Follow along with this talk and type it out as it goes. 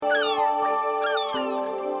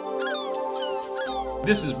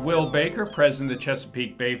This is Will Baker, President of the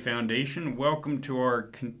Chesapeake Bay Foundation. Welcome to our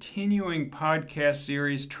continuing podcast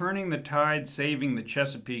series, Turning the Tide, Saving the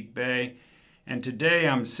Chesapeake Bay. And today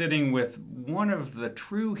I'm sitting with one of the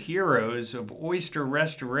true heroes of oyster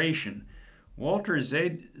restoration, Walter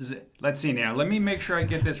let's see now, let me make sure I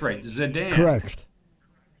get this right. Zadan. Correct.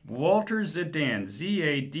 Walter Zadan,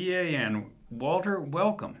 Z-A-D-A-N. Walter,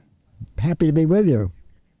 welcome. Happy to be with you.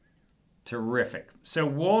 Terrific. So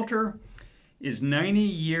Walter is 90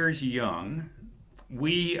 years young.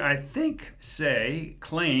 We, I think,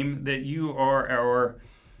 claim that you are our,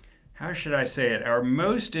 how should I say it, our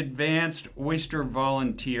most advanced oyster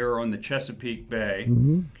volunteer on the Chesapeake Bay.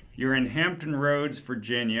 Mm-hmm. You're in Hampton Roads,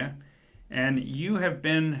 Virginia, and you have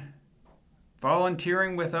been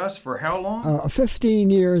volunteering with us for how long?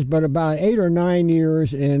 15 years, but about 8 or 9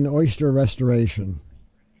 years in oyster restoration.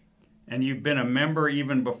 And you've been a member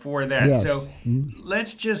even before that. Yes. So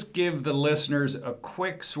let's just give the listeners a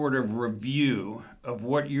quick sort of review of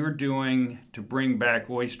what you're doing to bring back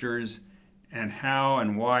oysters and how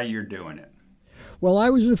and why you're doing it. Well, I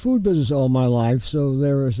was in the food business all my life, so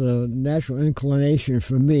there was a natural inclination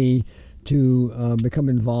for me to become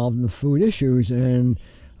involved in the food issues. And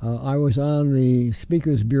I was on the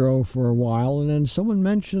Speakers Bureau for a while, and then someone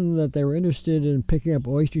mentioned that they were interested in picking up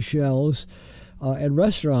oyster shells at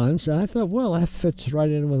restaurants, and I thought, well, that fits right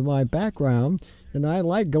in with my background, and I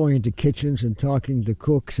like going into kitchens and talking to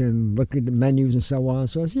cooks and looking at the menus and so on.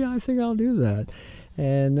 So I said, yeah, I think I'll do that,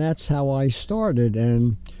 and that's how I started.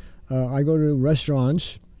 And I go to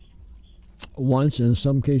restaurants once, in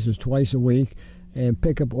some cases twice a week, and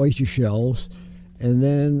pick up oyster shells, and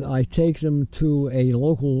then I take them to a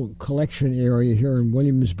local collection area here in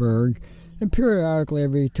Williamsburg, and periodically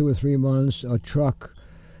every 2 or 3 months a truck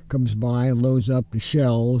comes by and loads up the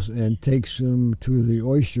shells and takes them to the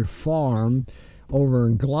oyster farm over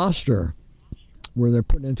in Gloucester, where they're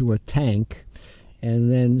put into a tank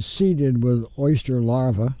and then seeded with oyster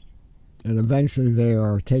larvae, and eventually they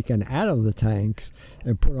are taken out of the tanks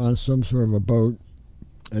and put on some sort of a boat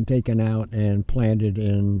and taken out and planted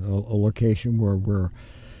in a location where we're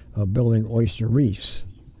building oyster reefs.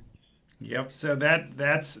 Yep. So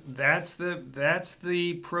that's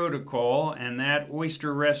the protocol, and that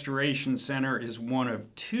Oyster Restoration Center is one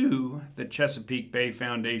of two that Chesapeake Bay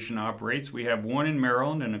Foundation operates. We have one in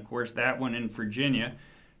Maryland, and of course that one in Virginia,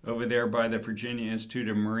 over there by the Virginia Institute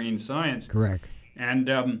of Marine Science. Correct. And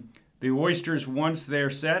the oysters, once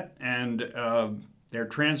they're set and they're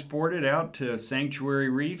transported out to sanctuary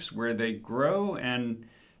reefs where they grow and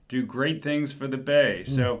do great things for the bay.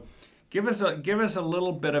 So Give us a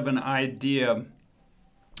little bit of an idea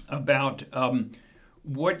about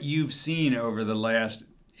what you've seen over the last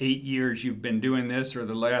 8 years you've been doing this, or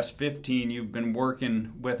the last 15 you've been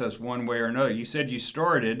working with us one way or another. You said you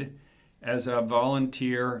started as a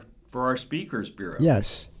volunteer for our Speakers Bureau.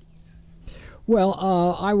 Yes. Well,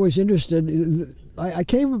 I was interested. I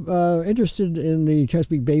came interested in the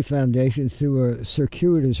Chesapeake Bay Foundation through a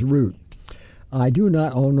circuitous route. I do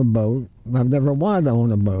not own a boat. I've never wanted to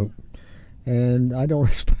own a boat. And I don't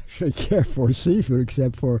especially care for seafood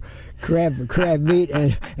except for crab meat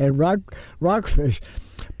and rockfish.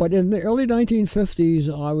 But in the early 1950s,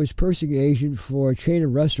 I was purchasing agent for a chain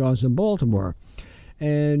of restaurants in Baltimore.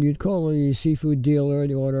 And you'd call the seafood dealer and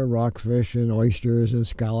you order rockfish and oysters and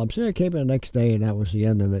scallops. And it came in the next day, and that was the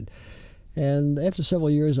end of it. And after several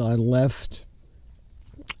years, I left.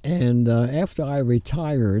 And after I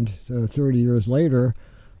retired, 30 years later,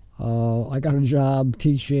 I got a job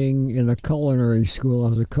teaching in a culinary school. I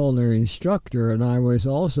was a culinary instructor, and I was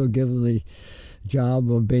also given the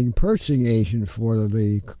job of being purchasing agent for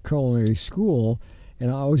the culinary school.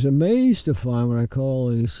 And I was amazed to find, when I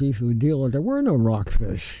called the seafood dealer, there were no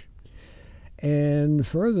rockfish. And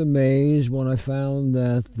further amazed when I found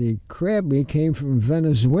that the crab meat came from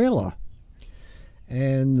Venezuela,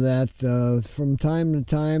 and that from time to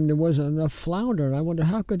time there wasn't enough flounder. And I wondered,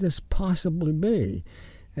 how could this possibly be?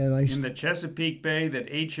 And in the Chesapeake Bay that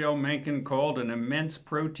H.L. Mencken called an immense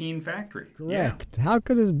protein factory. Correct. Yeah. How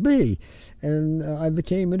could it be? And I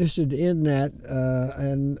became interested in that,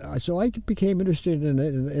 and so I became interested in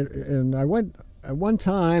it. And I went, at one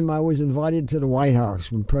time I was invited to the White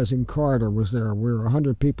House when President Carter was there. We were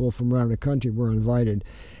 100 people from around the country were invited.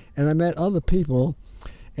 And I met other people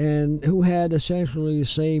and who had essentially the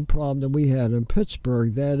same problem that we had in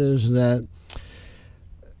Pittsburgh. That is that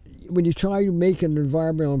when you try to make an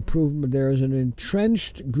environmental improvement, there is an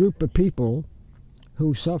entrenched group of people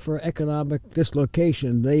who suffer economic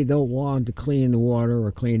dislocation. They don't want to clean the water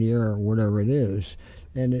or clean the air or whatever it is.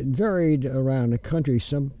 And it varied around the country.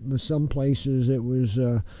 Some places it was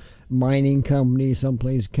mining companies, some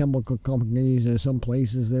places chemical companies, and some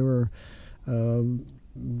places they were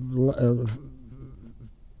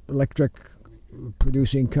electric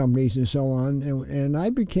producing companies and so on. And I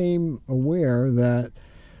became aware that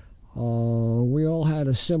we all had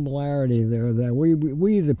a similarity there, that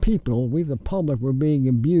we the people, we the public, were being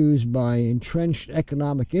abused by entrenched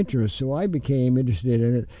economic interests. So I became interested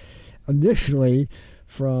in it initially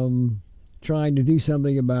from trying to do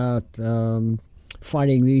something about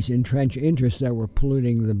fighting these entrenched interests that were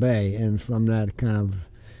polluting the bay, and from that kind of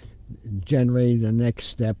generated the next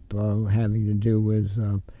step having to do with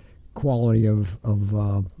quality of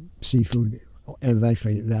seafood, and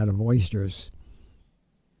eventually that of oysters.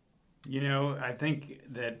 You know, I think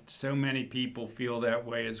that so many people feel that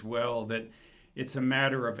way as well, that it's a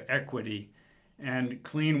matter of equity, and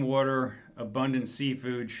clean water, abundant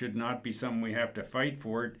seafood should not be something we have to fight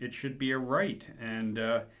for. It should be a right, and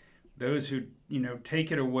those who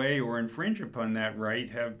take it away or infringe upon that right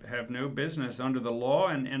have no business under the law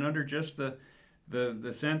and under just the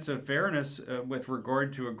sense of fairness with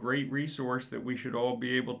regard to a great resource that we should all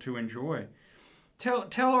be able to enjoy. Tell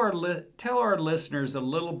our listeners a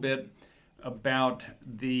little bit about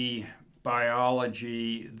the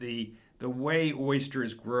biology, the way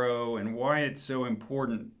oysters grow, and why it's so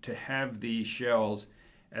important to have these shells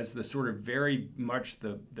as the sort of very much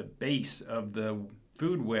the base of the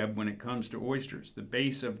food web when it comes to oysters, the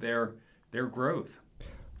base of their growth.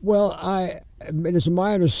 Well, it is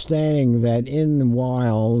my understanding that in the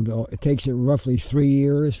wild, it takes it roughly 3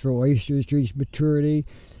 years for oysters to reach maturity.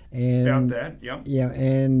 And, about that, yeah. Yeah,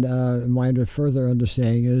 and my further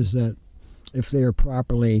understanding is that if they are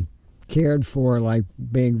properly cared for, like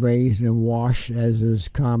being raised and washed, as is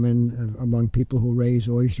common among people who raise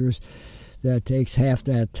oysters, that takes half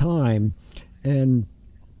that time. And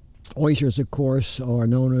oysters, of course, are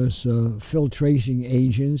known as filtration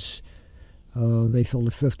agents. They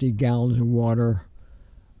filter 50 gallons of water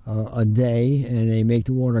a day, and they make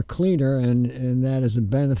the water cleaner, and that is a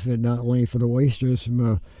benefit not only for the oysters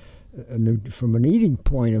from an eating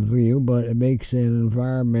point of view, but it makes an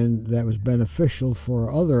environment that was beneficial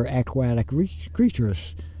for other aquatic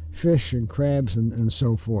creatures, fish and crabs and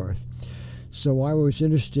so forth. So I was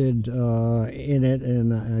interested in it,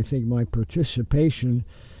 and I think my participation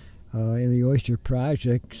in the oyster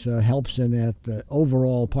projects helps in that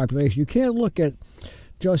overall population. You can't look at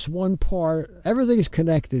just one part. Everything is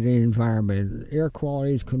connected in the environment. Air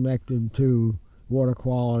quality is connected to water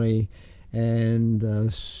quality, and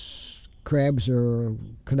crabs are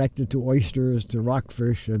connected to oysters, to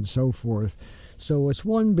rockfish, and so forth. So it's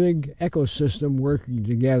one big ecosystem working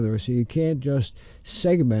together. So you can't just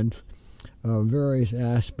segment various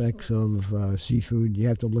aspects of seafood. You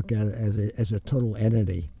have to look at it as a total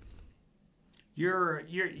entity. You're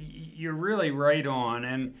really right on,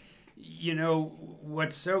 and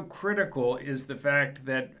what's so critical is the fact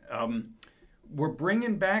that we're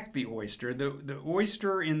bringing back the oyster. The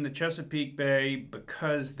oyster in the Chesapeake Bay,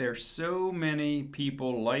 because there's so many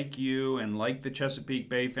people like you and like the Chesapeake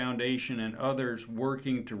Bay Foundation and others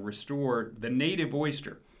working to restore the native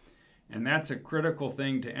oyster. And that's a critical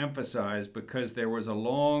thing to emphasize, because there was a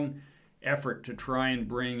long effort to try and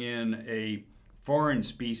bring in a foreign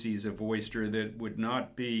species of oyster that would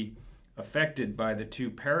not be affected by the two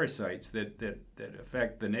parasites that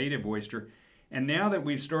affect the native oyster. And now that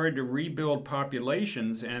we've started to rebuild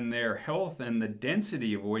populations and their health and the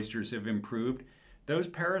density of oysters have improved, those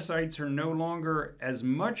parasites are no longer as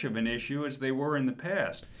much of an issue as they were in the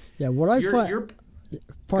past. Yeah, what I find...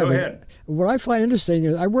 Go ahead. What I find interesting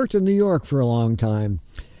is I worked in New York for a long time,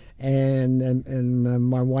 and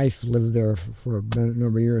my wife lived there for a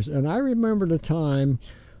number of years. And I remember the time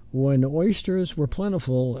when oysters were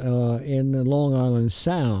plentiful in the Long Island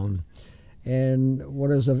Sound. And what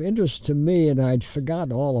is of interest to me, and I'd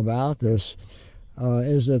forgotten all about this,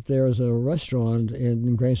 is that there's a restaurant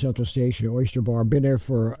in Grand Central Station, Oyster Bar. Been there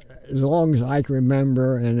for as long as I can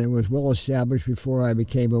remember, and it was well established before I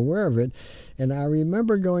became aware of it. And I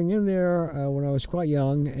remember going in there when I was quite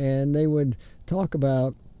young, and they would talk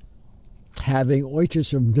about having oysters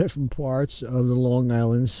from different parts of the Long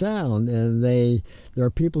Island Sound, and there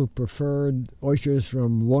are people who preferred oysters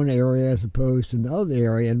from one area as opposed to another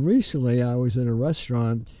area. And recently I was in a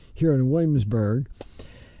restaurant here in Williamsburg,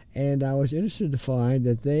 and I was interested to find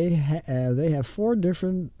that they have 4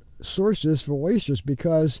 different sources for oysters,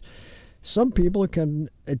 because some people can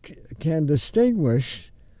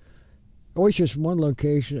distinguish oysters from one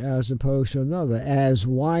location as opposed to another. As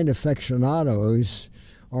wine aficionados,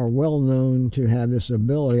 are well known to have this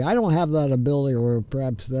ability. I don't have that ability or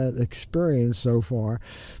perhaps that experience so far,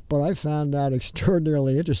 but I found that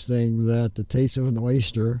extraordinarily interesting that the taste of an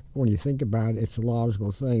oyster, when you think about it, it's a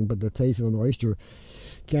logical thing, but the taste of an oyster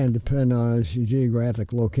can depend on its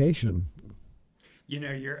geographic location. You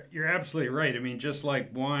know, you're absolutely right. I mean, just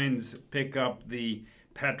like wines pick up the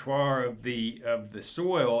patois of the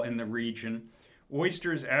soil in the region,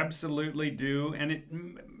 oysters absolutely do,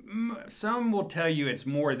 and some will tell you it's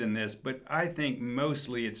more than this, but I think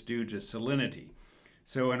mostly it's due to salinity.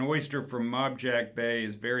 So an oyster from Mobjack Bay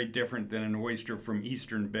is very different than an oyster from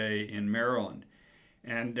Eastern Bay in Maryland.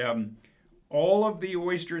 And all of the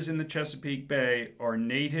oysters in the Chesapeake Bay are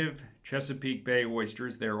native Chesapeake Bay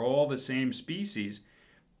oysters. They're all the same species,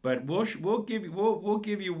 but we'll give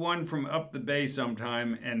you one from up the bay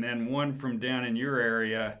sometime, and then one from down in your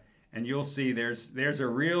area, and you'll see there's a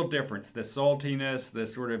real difference. The saltiness, the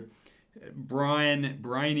sort of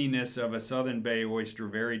brininess of a southern bay oyster,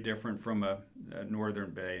 very different from a northern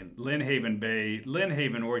bay. And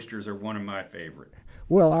Lynnhaven oysters are one of my favorites.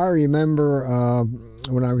 Well, I remember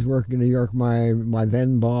when I was working in New York, my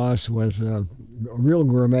then boss was a real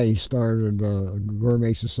gourmet. He started a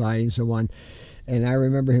gourmet society and so on. And I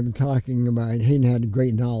remember him talking about, he had a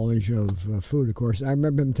great knowledge of food, of course. I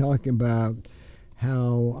remember him talking about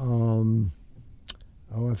how,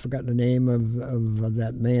 I forgot the name of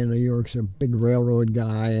that man in New York's a big railroad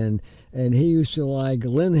guy, and he used to like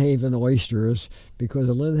Lynnhaven oysters because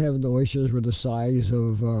the Lynnhaven oysters were the size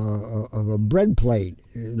of a bread plate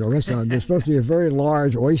in a restaurant. They're supposed to be a very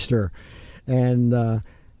large oyster, and I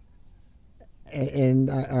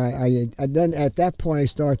then at that point I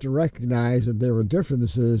started to recognize that there were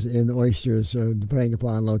differences in oysters depending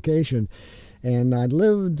upon location. And I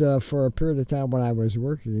lived for a period of time when I was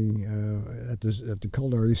working at the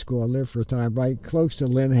culinary school. I lived for a time right close to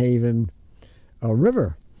Lynnhaven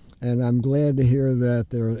River. And I'm glad to hear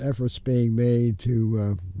that there are efforts being made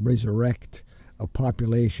to resurrect a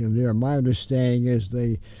population there. My understanding is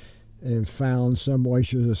they found some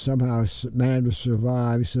oysters that somehow managed to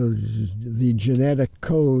survive, so the genetic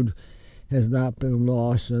code has not been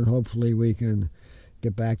lost, and hopefully we can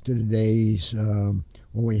get back to the days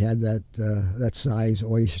when we had that size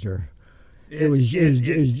oyster. It was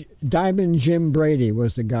Diamond Jim Brady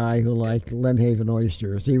was the guy who liked Lynnhaven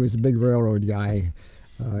oysters. He was the big railroad guy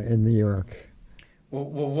in New York. Well,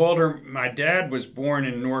 Walter, my dad was born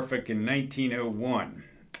in Norfolk in 1901,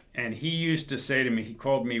 and he used to say to me, he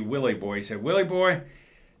called me Willie Boy. He said, "Willie Boy,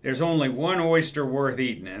 there's only one oyster worth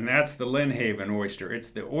eating, and that's the Lynnhaven oyster. It's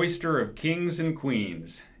the oyster of kings and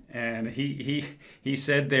queens." And he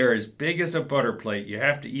said they're as big as a butter plate. You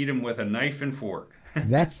have to eat them with a knife and fork.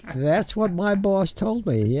 That's what my boss told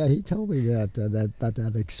me. Yeah, he told me that about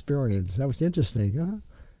that experience. That was interesting, huh?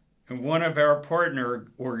 And one of our partner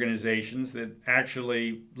organizations that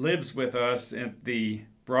actually lives with us at the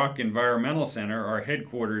Brock Environmental Center, our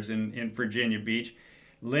headquarters in Virginia Beach,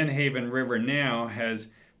 Lynnhaven River Now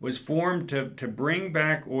was formed to bring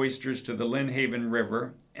back oysters to the Lynnhaven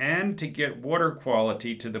River and to get water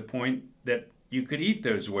quality to the point that you could eat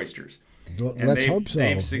those oysters. Let's hope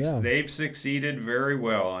so. They've succeeded very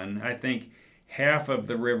well, and I think half of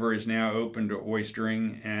the river is now open to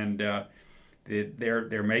oystering, and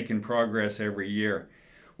they're making progress every year.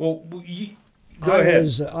 Well, go ahead.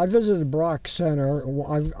 I visited Brock Center.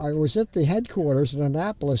 I was at the headquarters in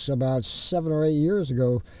Annapolis about 7 or 8 years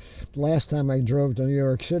ago. Last time I drove to New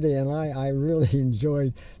York City, and I really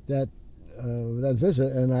enjoyed that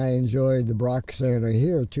visit, and I enjoyed the Brock Center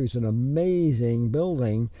here too. It's an amazing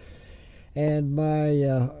building, and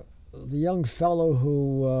the young fellow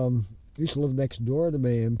who used to live next door to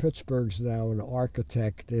me in Pittsburgh's now an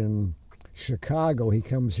architect in Chicago. He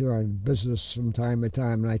comes here on business from time to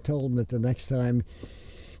time, and I told him that the next time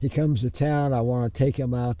he comes to town, I want to take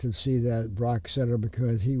him out to see that Brock Center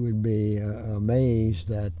because he would be amazed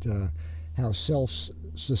at how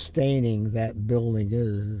self-sustaining that building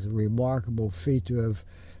is. It's a remarkable feat to have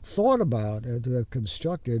thought about and to have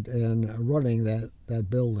constructed and running that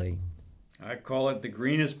building. I call it the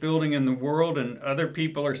greenest building in the world, and other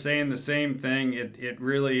people are saying the same thing. It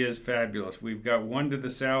really is fabulous. We've got one to the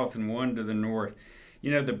south and one to the north.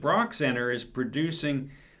 You know, the Brock Center is producing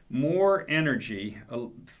more energy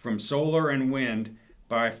from solar and wind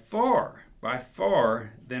by far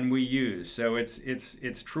than we use. So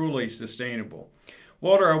it's truly sustainable.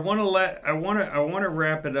 Walter, I want to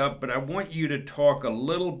wrap it up, but I want you to talk a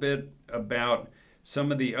little bit about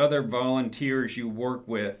some of the other volunteers you work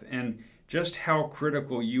with and just how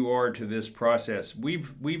critical you are to this process.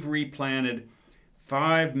 We've replanted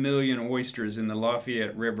 5 million oysters in the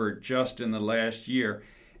Lafayette River just in the last year.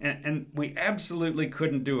 and we absolutely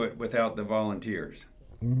couldn't do it without the volunteers.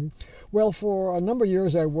 Mm-hmm. Well, for a number of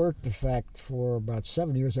years I worked, in fact, for about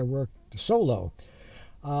 7 years I worked solo.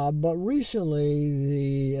 But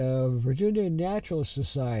recently the Virginia Naturalist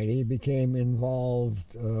Society became involved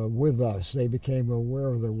with us. They became aware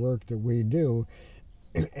of the work that we do,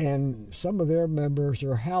 and some of their members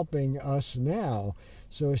are helping us now.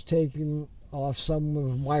 So it's taking off some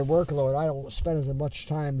of my workload. I don't spend as much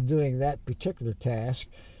time doing that particular task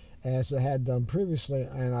as I had done previously,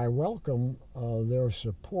 and I welcome their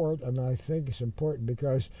support, and I think it's important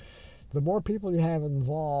because the more people you have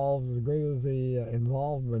involved, the greater the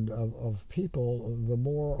involvement of people, the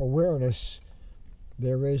more awareness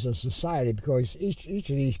there is in society, because each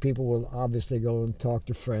of these people will obviously go and talk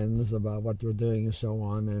to friends about what they're doing and so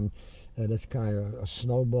on, and it's kind of a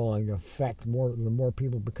snowballing effect. The more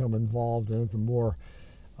people become involved in it, the more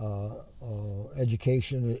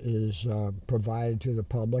education is provided to the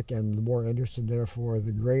public, and the more interested, therefore,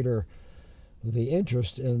 the greater the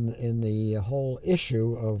interest in the whole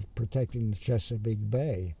issue of protecting the Chesapeake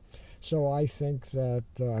Bay. So I think that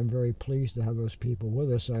I'm very pleased to have those people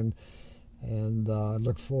with us, and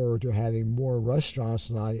look forward to having more restaurants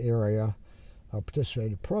in that area participate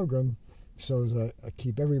in the program, so that I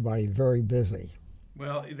keep everybody very busy.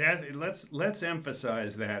 Well, let's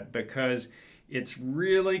emphasize that, because it's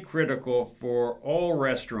really critical for all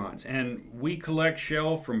restaurants. And we collect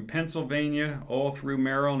shell from Pennsylvania all through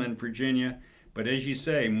Maryland and Virginia. But as you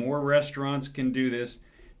say, more restaurants can do this,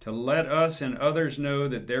 to let us and others know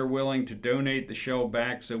that they're willing to donate the shell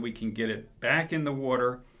back so we can get it back in the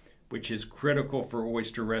water, which is critical for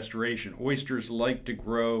oyster restoration. Oysters like to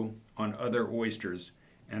grow on other oysters,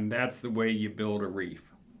 and that's the way you build a reef.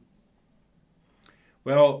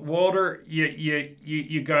 Well, Walter,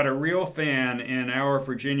 you got a real fan in our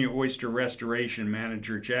Virginia Oyster Restoration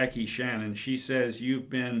Manager, Jackie Shannon. She says you've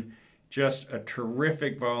been just a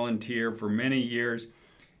terrific volunteer for many years,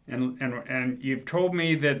 and you've told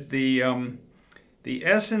me that the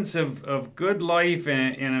essence of good life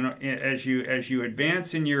as you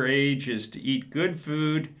advance in your age is to eat good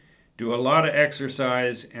food, do a lot of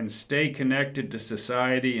exercise, and stay connected to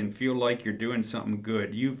society and feel like you're doing something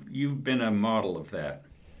good. You've been a model of that.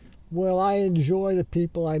 Well, I enjoy the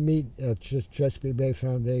people I meet at Chesapeake Bay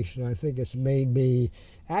Foundation. I think it's made me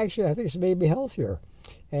healthier,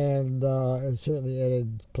 and it's certainly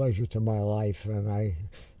added pleasure to my life, and I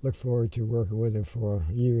look forward to working with him for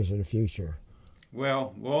years in the future.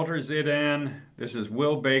 Well, Walter Zidane, this is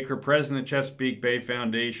Will Baker, President of Chesapeake Bay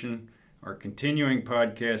Foundation, our continuing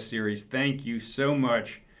podcast series. Thank you so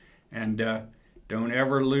much, and don't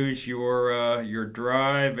ever lose your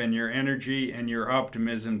drive and your energy and your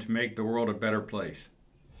optimism to make the world a better place.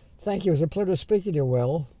 Thank you. It was a pleasure speaking to you,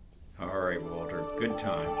 Will. All right, Walter. Good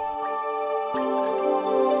time.